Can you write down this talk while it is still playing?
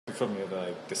from you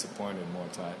like disappointed more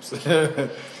times.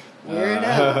 Weird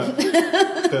out.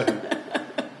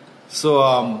 So,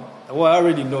 well, I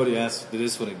already know the answer to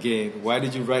this one again. Why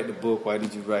did you write the book? Why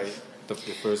did you write the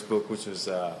first book, which was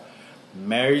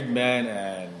Married Man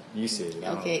and you said it.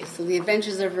 Okay, so The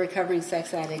Adventures of a Recovering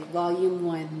Sex Addict, Volume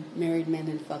 1, Married Men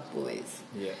and Fuckboys.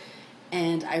 Yeah.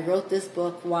 And I wrote this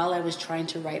book while I was trying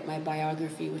to write my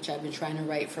biography, which I've been trying to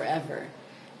write forever.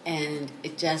 And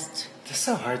it just... That's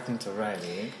a hard thing to write,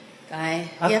 eh? Guy,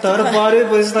 I thought about it,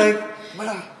 but it's like...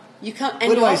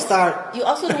 Where do I start? You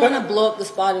also don't want to blow up the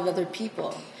spot of other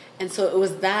people. And so it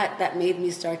was that made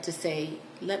me start to say,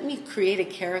 let me create a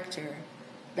character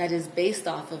that is based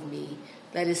off of me,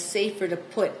 that is safer to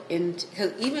put into...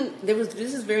 Because even...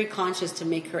 This is very conscious to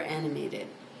make her animated.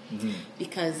 Mm-hmm.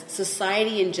 Because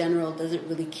society in general doesn't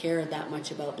really care that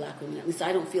much about black women. At least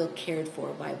I don't feel cared for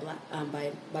by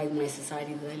by my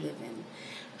society that I live in.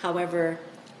 However,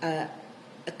 a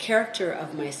character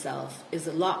of myself is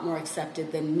a lot more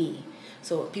accepted than me.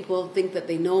 So people think that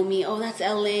they know me. Oh, that's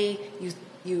LA.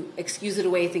 You excuse it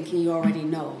away thinking you already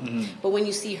know. Mm-hmm. But when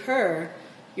you see her,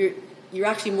 you're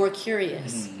actually more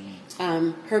curious. Mm-hmm.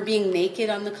 Her being naked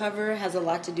on the cover has a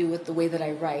lot to do with the way that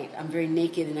I write. I'm very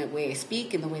naked in the way I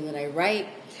speak and the way that I write.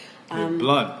 You're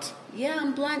blunt. Yeah,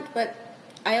 I'm blunt, but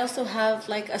I also have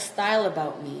like a style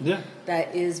about me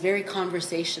that is very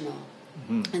conversational.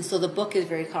 Mm-hmm. And so the book is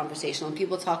very conversational. And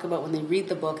people talk about when they read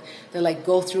the book, they're like,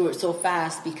 go through it so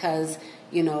fast because,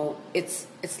 you know, it's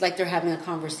like they're having a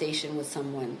conversation with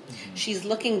someone. Mm-hmm. She's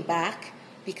looking back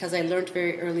because I learned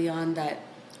very early on that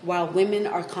while women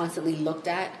are constantly looked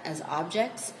at as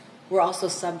objects, we're also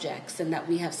subjects and that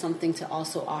we have something to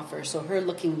also offer. So her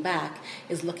looking back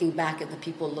is looking back at the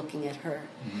people looking at her.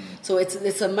 Mm-hmm. So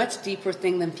it's a much deeper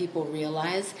thing than people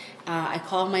realize. I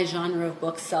call my genre of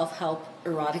books self-help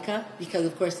erotica because,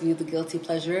 of course, you need the guilty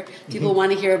pleasure. People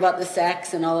want to hear about the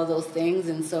sex and all of those things.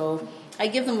 And so I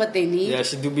give them what they need. Yeah,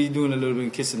 she do be doing a little bit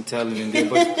of kiss and telling in there.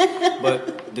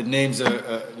 But the names are,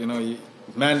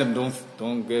 them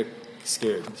don't get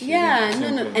scared. No.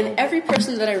 And every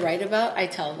person that I write about, I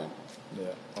tell them. Yeah.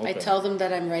 Okay. I tell them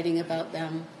that I'm writing about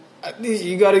them.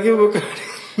 You got to give them a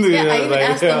credit. I even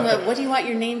ask them, what do you want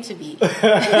your name to be?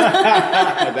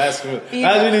 That's cool.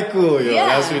 That's really cool, yo. Yeah,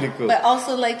 that's really cool. But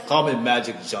also, like, call me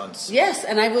Magic Johnson. Yes,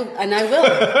 and I will.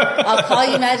 I'll call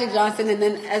you Magic Johnson, and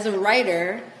then as a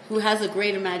writer who has a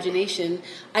great imagination,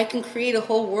 I can create a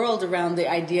whole world around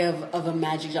the idea of a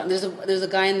Magic Johnson. There's a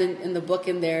guy in the book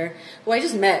in there who I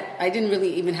just met. I didn't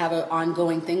really even have an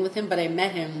ongoing thing with him, but I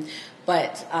met him.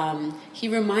 But he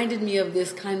reminded me of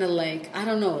this kind of like, I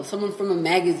don't know, someone from a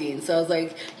magazine. So I was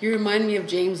like, you remind me of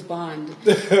James Bond.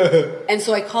 And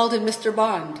so I called him Mr.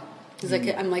 Bond. He's like,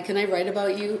 I'm like, can I write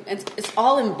about you? And it's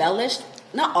all embellished.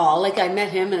 Not all. Like I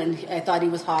met him and I thought he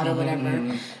was hot or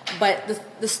whatever. But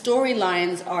the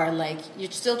storylines are like, you're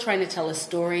still trying to tell a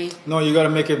story. No, you got to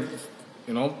make it,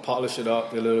 polish it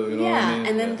up a little, you know what I mean?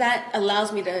 And then that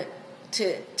allows me to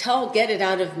get it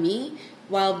out of me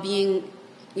while being...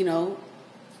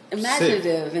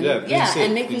 imaginative safe.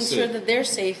 And making sure that they're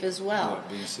safe as well.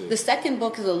 Yeah, the second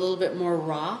book is a little bit more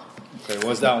raw. Okay,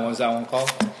 what's that one? What's that one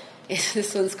called?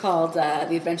 This one's called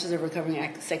The Adventures of a Recovering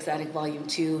Sex Addict, Volume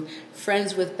 2,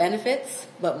 Friends with Benefits,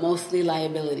 but Mostly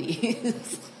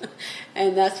Liabilities.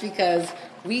 And that's because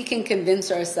we can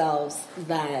convince ourselves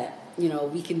that,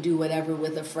 we can do whatever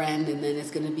with a friend and then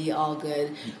it's going to be all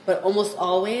good. But almost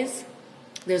always...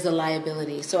 there's a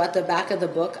liability. So at the back of the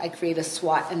book, I create a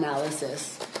SWOT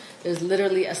analysis. There's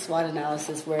literally a SWOT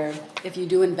analysis where if you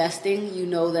do investing, you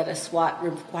know that a SWOT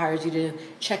requires you to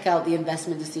check out the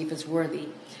investment to see if it's worthy.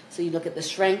 So you look at the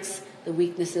strengths, the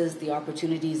weaknesses, the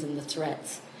opportunities, and the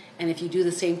threats. And if you do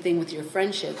the same thing with your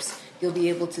friendships, you'll be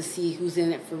able to see who's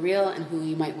in it for real and who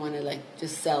you might want to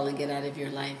just sell and get out of your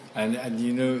life. And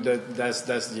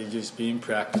that's you're just being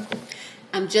practical.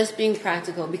 I'm just being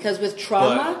practical because with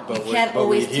trauma, you can't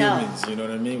always tell. Humans, you know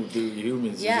what I mean? With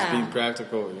humans, you're just being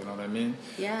practical, you know what I mean?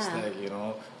 Yeah. It's like,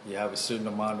 you have a certain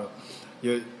amount of...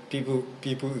 People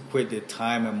equate their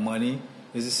time and money.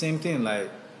 It's the same thing. Like,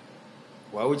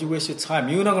 why would you waste your time?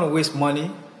 You're not going to waste money.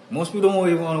 Most people don't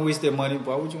even want to waste their money.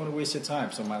 Why would you want to waste your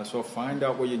time? So might as well find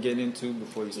out what you're getting into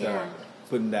before you start...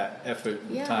 putting that effort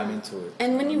and time into it.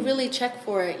 And when you really check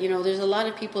for it, there's a lot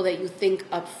of people that you think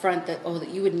up front that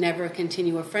you would never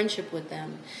continue a friendship with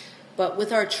them. But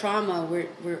with our trauma, we're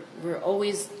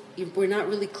not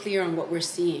really clear on what we're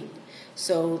seeing.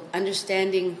 So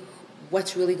understanding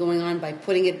what's really going on by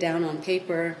putting it down on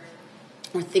paper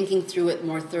or thinking through it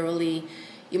more thoroughly,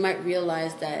 you might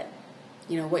realize that,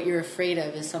 what you're afraid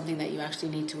of is something that you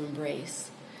actually need to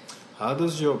embrace. How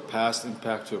does your past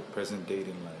impact your present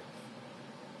dating life?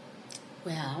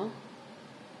 Well,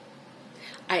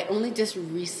 I only just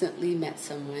recently met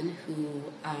someone who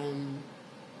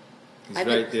he's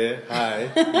right there. Hi.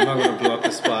 I'm not going to blow up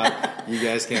the spot. You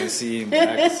guys can't see him, but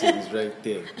I can see him. He's right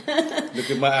there.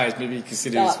 Look at my eyes. Maybe you can see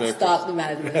the respect. Stop the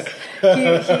madness.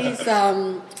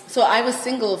 So I was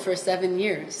single for 7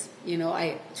 years.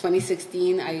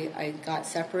 2016, I got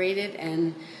separated,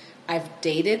 and I've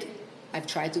dated. I've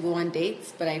tried to go on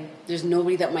dates, but there's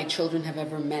nobody that my children have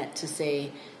ever met to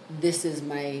say, this is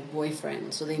my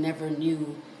boyfriend. So they never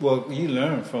knew. Well, you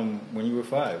learned from when you were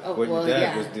 5 what your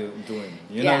dad was doing.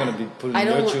 You're not going to be putting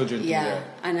your children through that.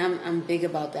 And I'm big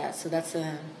about that. So that's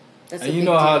a and you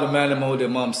know how the man hold their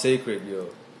mom sacred, yo.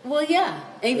 Well, yeah.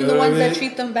 Even the ones that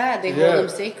treat them bad, they hold them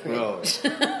sacred. Bro. It's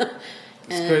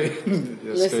crazy.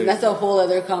 Listen, that's a whole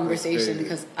other conversation,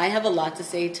 because I have a lot to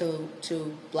say to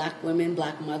black women,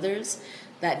 black mothers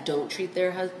that don't treat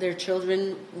their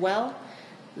children well.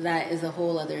 That is a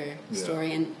whole other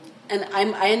story, and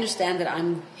I understand that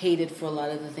I'm hated for a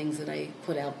lot of the things that I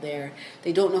put out there.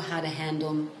 They don't know how to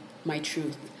handle my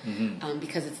truth,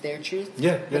 because it's their truth.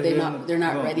 But they're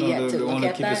not ready yet to look at that. They want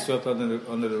to keep it swept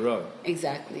under the rug.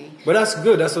 Exactly. But that's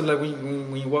good. That's what, like,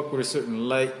 when you walk with a certain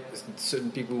light,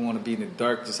 certain people who want to be in the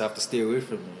dark just have to stay away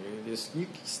from you. You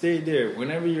stay there.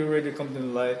 Whenever you're ready to come to the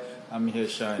light, I'm here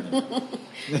shining.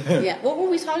 Yeah. What were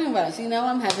we talking about? See, now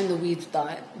I'm having the weed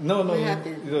thought. No. What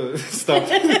happened? Stop.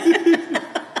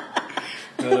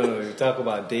 No. You talk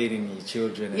about dating your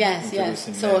children. And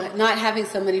yes. So not having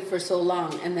somebody for so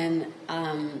long, and then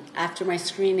after my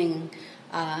screening,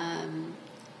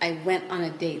 I went on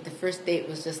a date. The first date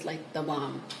was just like the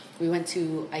bomb. We went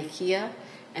to IKEA,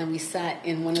 and we sat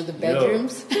in one of the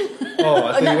bedrooms. Oh,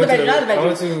 I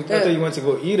thought you went to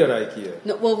go eat at IKEA.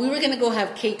 No, well, we were going to go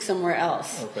have cake somewhere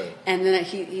else. Okay. And then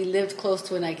he lived close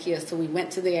to an IKEA, so we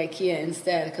went to the IKEA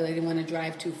instead because I didn't want to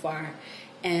drive too far.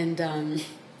 And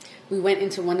we went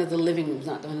into one of the living rooms,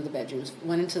 not one of the bedrooms. We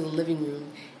went into the living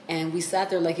room, and we sat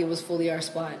there like it was fully our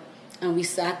spot. And we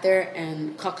sat there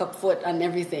and cock up foot on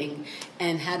everything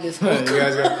and had this whole... You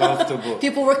guys got comfortable.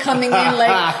 People were coming in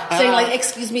like saying like,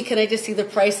 excuse me, can I just see the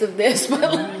price of this? But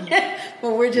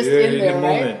we're just in there,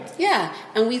 right? Moment. Yeah.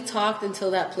 And we talked until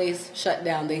that place shut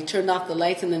down. They turned off the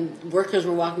lights, and then workers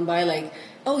were walking by like,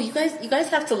 oh, you guys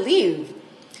have to leave.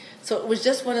 So it was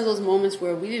just one of those moments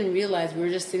where we didn't realize we were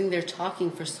just sitting there talking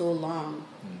for so long.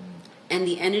 And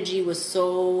the energy was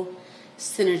so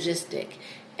synergistic.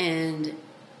 And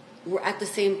we're at the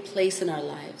same place in our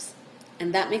lives.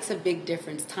 And that makes a big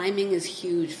difference. Timing is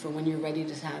huge for when you're ready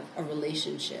to have a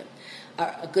relationship,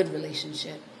 a good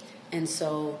relationship. And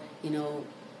so,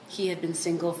 he had been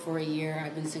single for a year.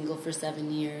 I've been single for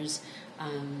 7 years.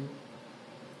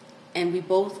 And we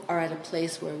both are at a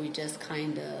place where we just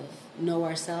kind of know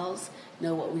ourselves,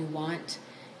 know what we want.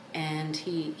 And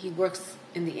he works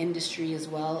in the industry as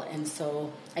well, and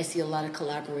so I see a lot of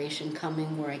collaboration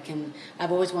coming where I've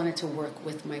always wanted to work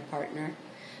with my partner.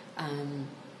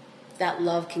 That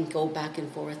love can go back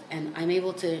and forth, and I'm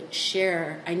able to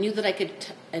share. I knew that I could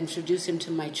introduce him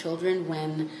to my children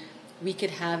when we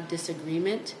could have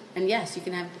disagreement. And yes,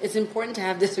 it's important to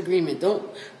have disagreement.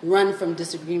 Don't run from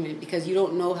disagreement, because you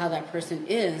don't know how that person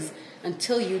is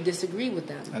until you disagree with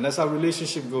them. And that's how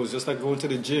relationship goes, just like going to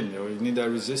the gym, you need that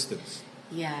resistance.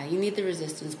 Yeah, you need the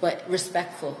resistance, but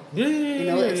respectful.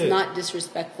 It's not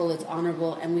disrespectful, it's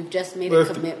honorable, and we've just made a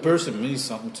commitment. If the person means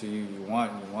something to you, you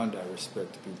want that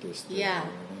respect to be this. Yeah.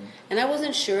 And I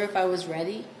wasn't sure if I was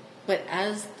ready, but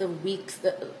as the weeks,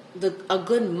 a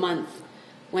good month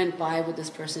went by with this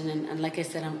person, and like I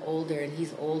said, I'm older and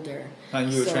he's older.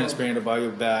 And you were transparent about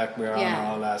your background and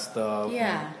all that stuff.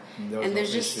 Yeah. And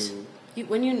there's just...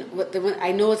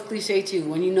 I know it's cliche too,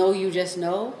 when you just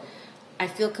know, I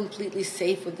feel completely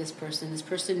safe with this person. This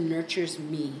person nurtures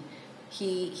me.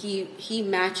 He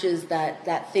matches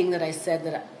that thing that I said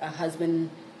that a husband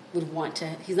would want to.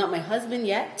 He's not my husband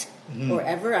yet or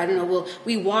ever. I don't know.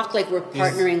 We walk like we're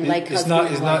partnering husband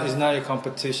and wife. It's not your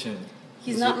competition.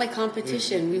 He's not my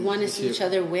competition. We want to see each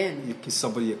other win. It's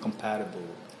somebody you're compatible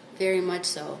with. Very much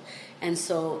so. And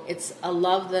so it's a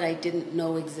love that I didn't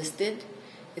know existed.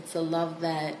 It's a love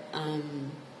that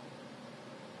I'm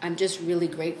just really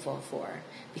grateful for.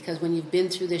 Because when you've been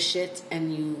through the shit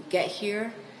and you get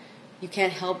here, you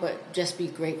can't help but just be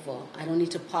grateful. I don't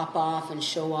need to pop off and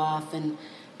show off. And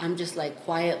I'm just like,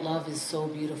 quiet love is so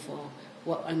beautiful.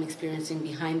 What I'm experiencing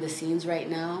behind the scenes right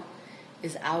now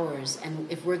is ours. And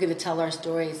if we're going to tell our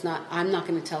story, I'm not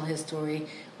going to tell his story.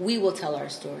 We will tell our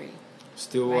story.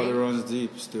 Still water runs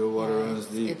deep. Runs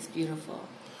deep. It's beautiful.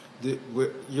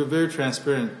 You're very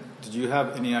transparent. Did you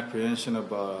have any apprehension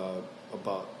about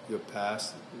your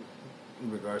past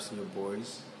in regards to your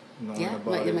boys knowing Yeah,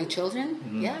 about it? my children.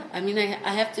 Yeah, I mean,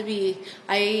 I have to be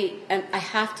I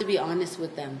have to be honest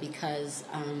with them because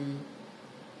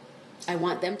I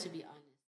want them to be honest.